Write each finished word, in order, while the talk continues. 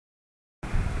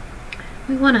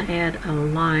We want to add a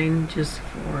line just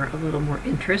for a little more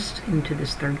interest into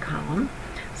this third column.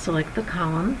 Select the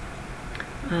column,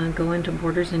 go into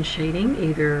Borders and Shading,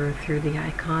 either through the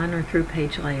icon or through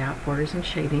Page Layout, Borders and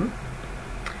Shading.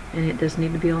 And it does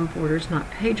need to be on Borders, not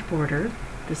Page Border.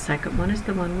 The second one is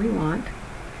the one we want.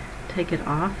 Take it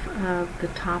off of the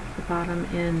top, the bottom,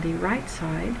 and the right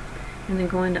side, and then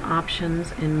go into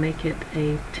Options and make it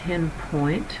a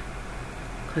 10-point.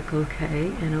 Click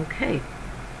OK and OK.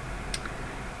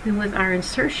 Then with our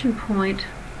insertion point,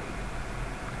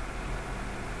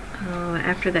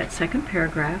 after that second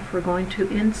paragraph, we're going to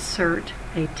insert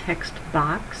a text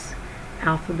box.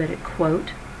 Alphabetic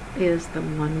quote is the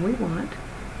one we want.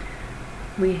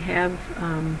 We have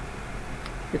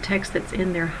the text that's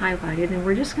in there highlighted, and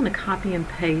we're just going to copy and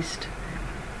paste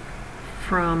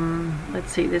from,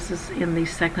 let's see, this is in the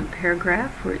second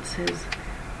paragraph where it says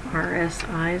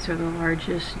RSIs are the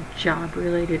largest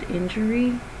job-related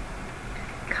injury.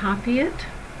 Copy it,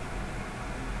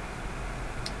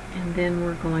 and then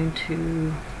we're going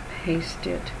to paste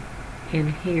it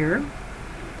in here.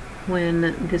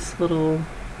 When this little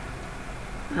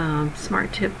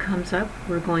smart tip comes up,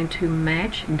 we're going to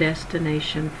match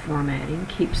destination formatting,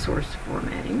 keep source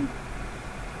formatting.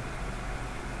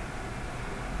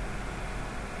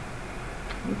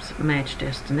 Oops, match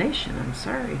destination, I'm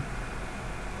sorry.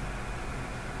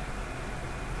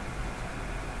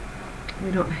 We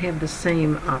don't have the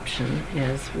same option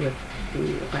as with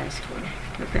the last one,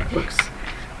 but that looks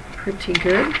pretty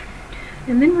good.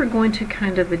 And then we're going to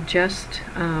kind of adjust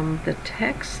the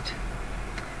text.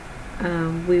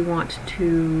 We want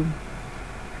to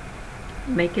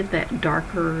make it that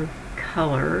darker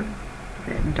color,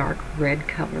 that dark red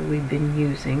color we've been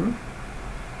using.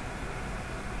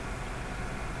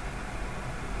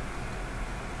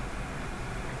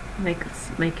 Make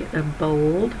it a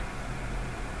bold.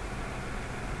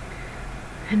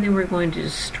 And then we're going to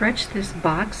stretch this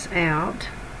box out.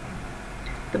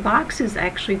 The box is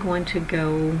actually going to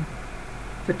go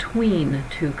between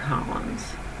two columns.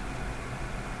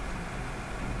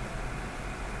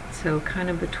 So kind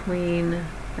of between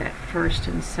that first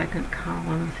and second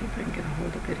column. Let's see if I can get a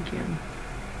hold of it again.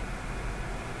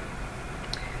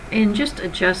 And just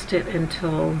adjust it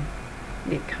until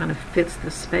it kind of fits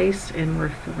the space, and we're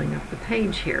filling up the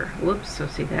page here. Whoops, so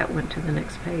see, that went to the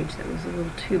next page. That was a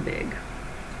little too big.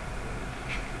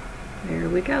 There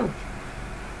we go.